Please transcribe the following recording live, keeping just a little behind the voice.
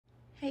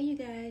Hey you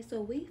guys,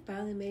 so we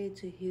finally made it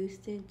to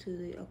Houston to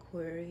the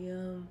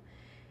aquarium.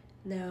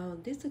 Now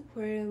this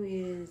aquarium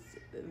is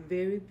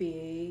very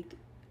big.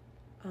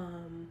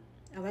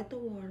 I like the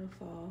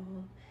waterfall.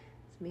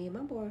 It's me and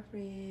my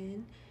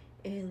boyfriend.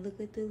 And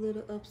look at the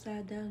little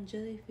upside down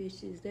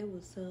jellyfishes. They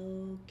were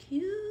so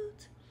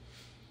cute.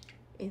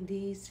 And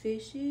these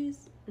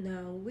fishes,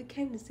 now we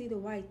came to see the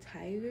white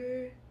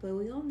tiger, but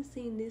we only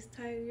seen this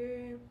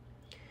tiger.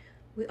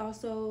 We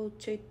also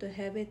checked the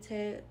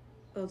habitat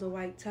of the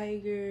white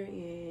tiger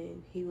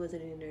and he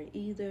wasn't in there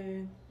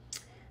either.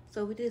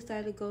 So we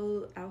decided to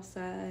go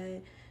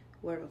outside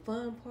where the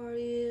fun part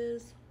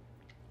is,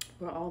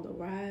 where all the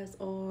rides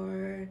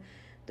are.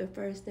 The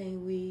first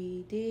thing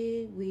we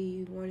did,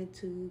 we wanted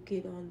to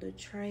get on the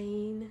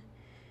train.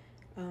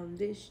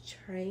 This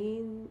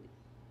train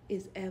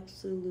is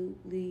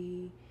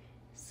absolutely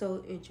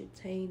so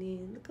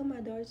entertaining. Look at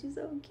my daughter, she's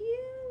so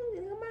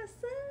cute. Look at my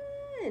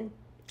son.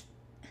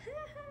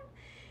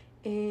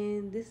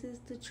 And this is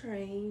the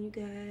train, you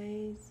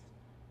guys.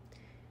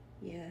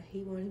 Yeah,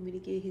 he wanted me to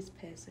get his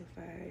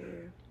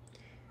pacifier.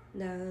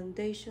 Now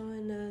they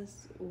showing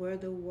us where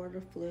the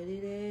water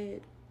flooded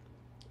at,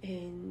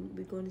 and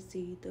we're going to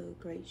see the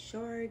great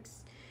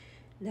sharks.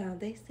 Now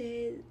they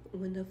said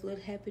when the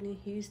flood happened in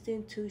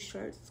Houston, 2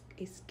 sharks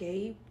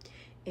escaped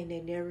and they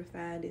never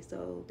find it,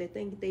 so they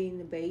think they in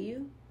the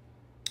bayou.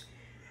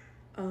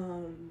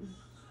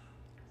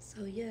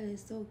 So yeah,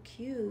 it's so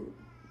cute.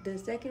 The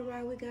second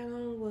ride we got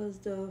on was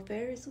the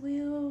Ferris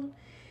wheel.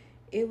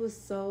 It was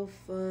so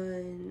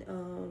fun.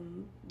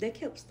 They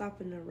kept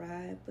stopping the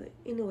ride, but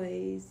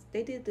anyways,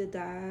 they did the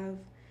dive.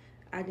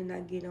 I did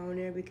not get on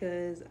there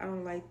because I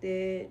don't like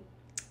that.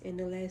 And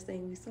the last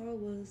thing we saw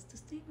was the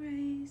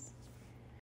stingrays.